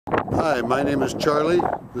Hi, my name is Charlie.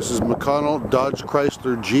 This is McConnell Dodge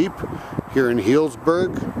Chrysler Jeep here in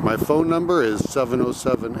Healdsburg. My phone number is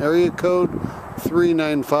 707 area code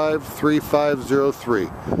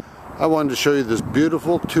 395-3503. I wanted to show you this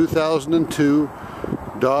beautiful 2002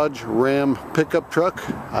 Dodge Ram pickup truck.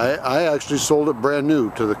 I actually sold it brand new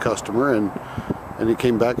to the customer and he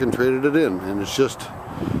came back and traded it in, and it's just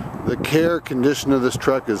the care condition of this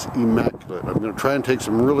truck is immaculate. I'm going to try and take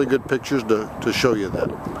some really good pictures to show you that.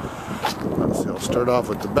 Let's see, I'll start off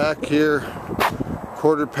with the back here.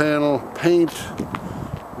 Quarter panel, paint,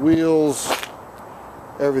 wheels,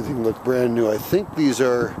 everything looked brand new. I think these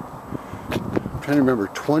are, I'm trying to remember,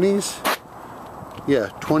 20s? Yeah,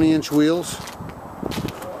 20-inch wheels.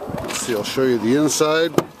 Let's see, I'll show you the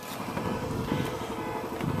inside.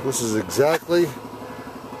 This is exactly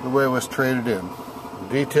the way it was traded in.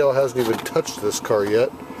 Detail hasn't even touched this car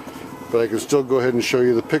yet, but I can still go ahead and show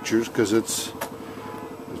you the pictures because it's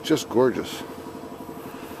just gorgeous.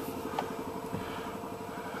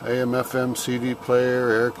 AM, FM, CD player,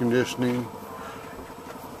 air conditioning.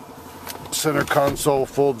 Center console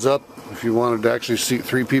folds up if you wanted to actually seat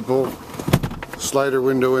 3 people. Slider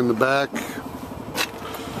window in the back.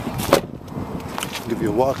 Give you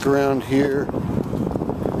a walk around here.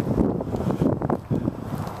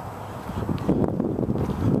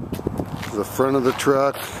 The front of the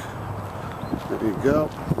truck. There you go.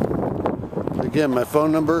 Again, my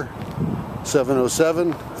phone number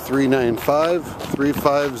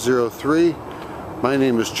 707-395-3503. My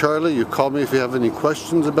name is Charlie. You call me if you have any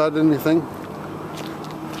questions about anything.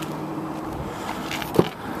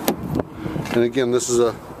 And again, this is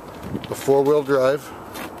a 4-wheel drive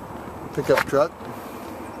pickup truck.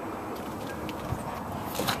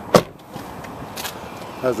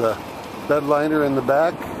 Has a bed liner in the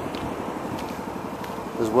back,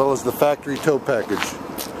 as well as the factory tow package.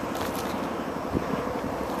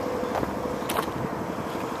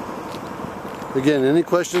 Again, any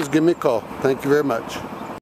questions, give me a call. Thank you very much.